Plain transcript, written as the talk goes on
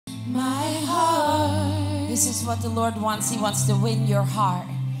my heart. This is what the Lord wants. He wants to win your heart.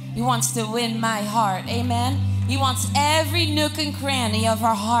 He wants to win my heart. Amen. He wants every nook and cranny of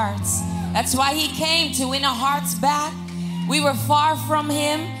our hearts. That's why He came, to win our hearts back. We were far from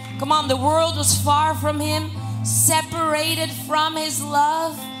Him. Come on, the world was far from Him, separated from His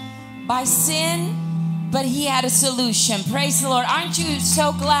love by sin, but He had a solution. Praise the Lord. Aren't you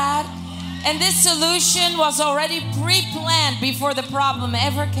so glad? And this solution was already pre-planned before the problem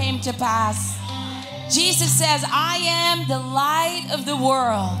ever came to pass. Jesus says, I am the light of the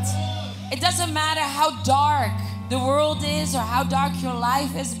world. It doesn't matter how dark the world is or how dark your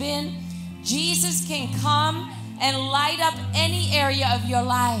life has been. Jesus can come and light up any area of your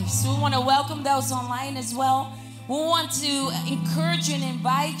life. So we want to welcome those online as well. We want to encourage you and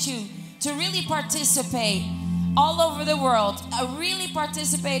invite you to really participate all over the world. Really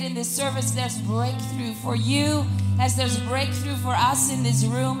participate in this service. There's breakthrough for you as there's breakthrough for us in this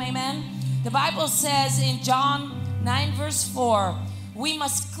room. Amen. The Bible says in John 9 verse 4, we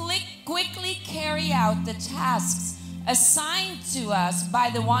must quickly carry out the tasks assigned to us by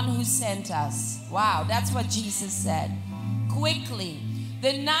the one who sent us. Wow, that's what Jesus said. Quickly.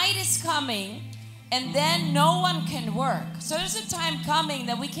 The night is coming and then no one can work. So there's a time coming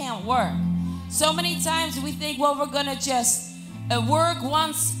that we can't work. So many times we think, well, we're going to just work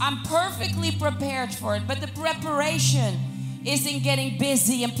once I'm perfectly prepared for it. But the preparation is in getting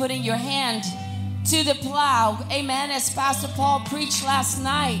busy and putting your hand to the plow. Amen. As Pastor Paul preached last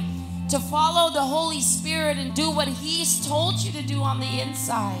night, to follow the Holy Spirit and do what He's told you to do on the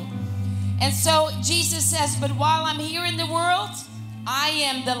inside. And so Jesus says, but while I'm here in the world, I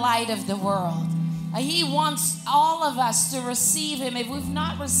am the light of the world. He wants all of us to receive Him. If we've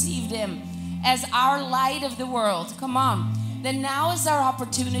not received Him as our light of the world, come on, then now is our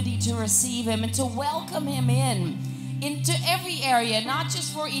opportunity to receive Him and to welcome Him into every area, not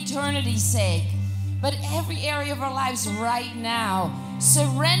just for eternity's sake, but every area of our lives right now,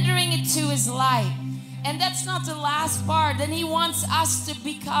 surrendering it to His light. And that's not the last part. Then He wants us to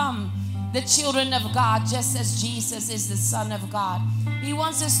become the children of God, just as Jesus is the Son of God. He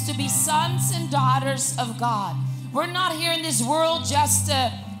wants us to be sons and daughters of God. We're not here in this world just to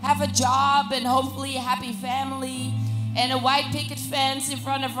have a job and hopefully a happy family and a white picket fence in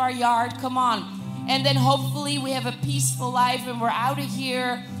front of our yard. Come on. And then hopefully we have a peaceful life and we're out of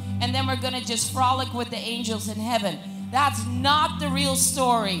here and then we're going to just frolic with the angels in heaven. That's not the real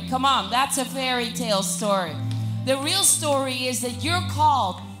story. Come on, that's a fairy tale story. The real story is that you're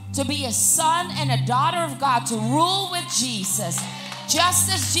called to be a son and a daughter of God, to rule with Jesus,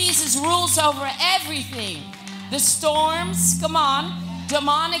 just as Jesus rules over everything. The storms, come on,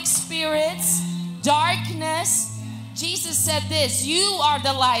 demonic spirits, darkness. Jesus said this, you are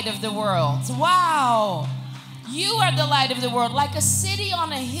the light of the world. Wow. You are the light of the world, like a city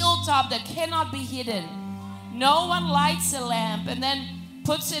on a hilltop that cannot be hidden. No one lights a lamp and then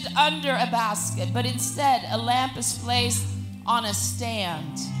puts it under a basket, but instead a lamp is placed on a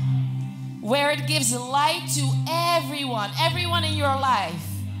stand where it gives light to everyone. Everyone in your life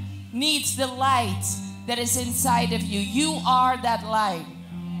needs the light that is inside of you. You are that light.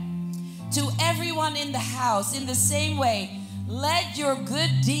 To everyone in the house, in the same way, let your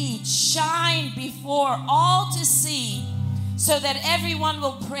good deeds shine before all to see, so that everyone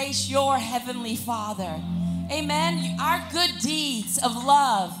will praise your heavenly Father. Amen. Our good deeds of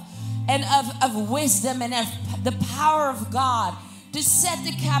love and of wisdom and of the power of God to set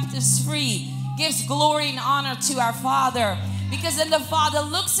the captives free gives glory and honor to our Father. Because then the Father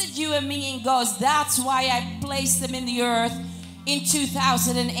looks at you and me and goes, that's why I placed them in the earth in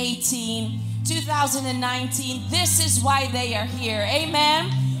 2018, 2019. This is why they are here.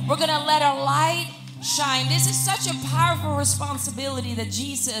 Amen. We're going to let our light shine. This is such a powerful responsibility that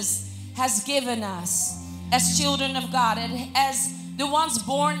Jesus has given us as children of God and as the ones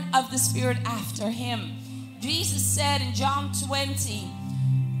born of the Spirit after Him. Jesus said in John 20,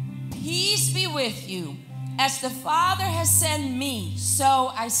 peace be with you. As the Father has sent me,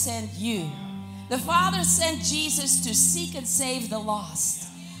 so I send you. The Father sent Jesus to seek and save the lost,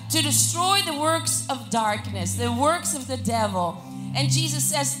 to destroy the works of darkness, the works of the devil. And Jesus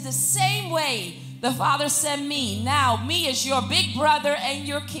says, the same way the Father sent me, now me as your big brother and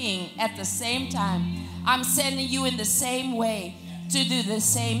your king at the same time, I'm sending you in the same way to do the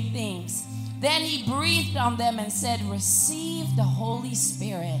same things. Then He breathed on them and said, receive the Holy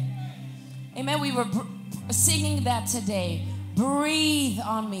Spirit. Amen. We were singing that today. Breathe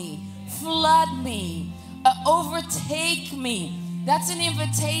on me. Flood me. Overtake me. That's an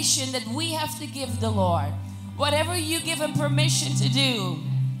invitation that we have to give the Lord. Whatever you give Him permission to do,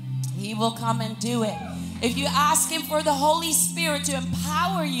 He will come and do it. If you ask Him for the Holy Spirit to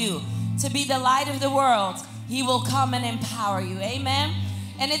empower you to be the light of the world, He will come and empower you. Amen.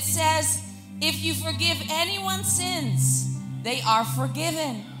 And it says, if you forgive anyone's sins, they are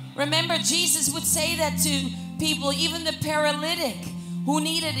forgiven. Remember, Jesus would say that to people, even the paralytic who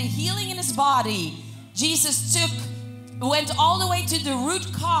needed a healing in his body. Jesus went all the way to the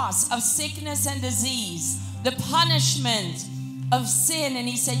root cause of sickness and disease, the punishment of sin, and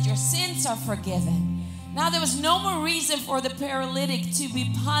He said, your sins are forgiven. Now, there was no more reason for the paralytic to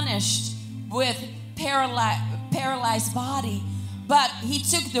be punished with paralyzed body, but He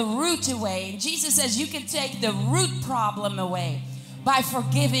took the root away. And Jesus says you can take the root problem away by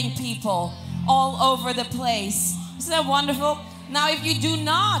forgiving people all over the place. Isn't that wonderful? Now, if you do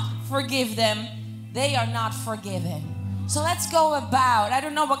not forgive them, they are not forgiven. So let's go about. I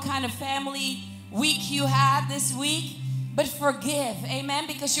don't know what kind of family week you had this week, but forgive. Amen?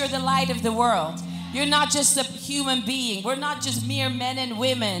 Because you're the light of the world. You're not just a human being. We're not just mere men and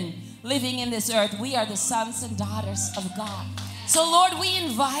women living in this earth. We are the sons and daughters of God. So, Lord, we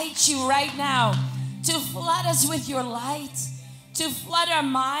invite you right now to flood us with your light, to flood our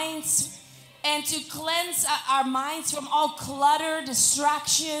minds, and to cleanse our minds from all clutter,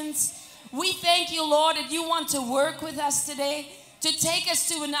 distractions. We thank you, Lord, that you want to work with us today, to take us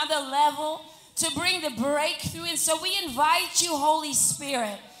to another level, to bring the breakthrough. And so we invite you, Holy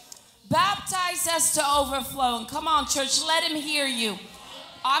Spirit, baptize us to overflowing. Come on, church, let Him hear you.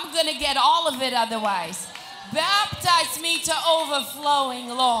 I'm going to get all of it otherwise. Baptize me to overflowing,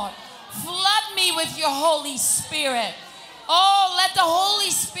 Lord. Flood me with your Holy Spirit. Oh, let the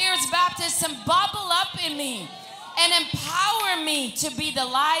Holy Spirit's baptism bubble up in me and empower me to be the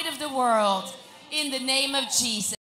light of the world in the name of Jesus.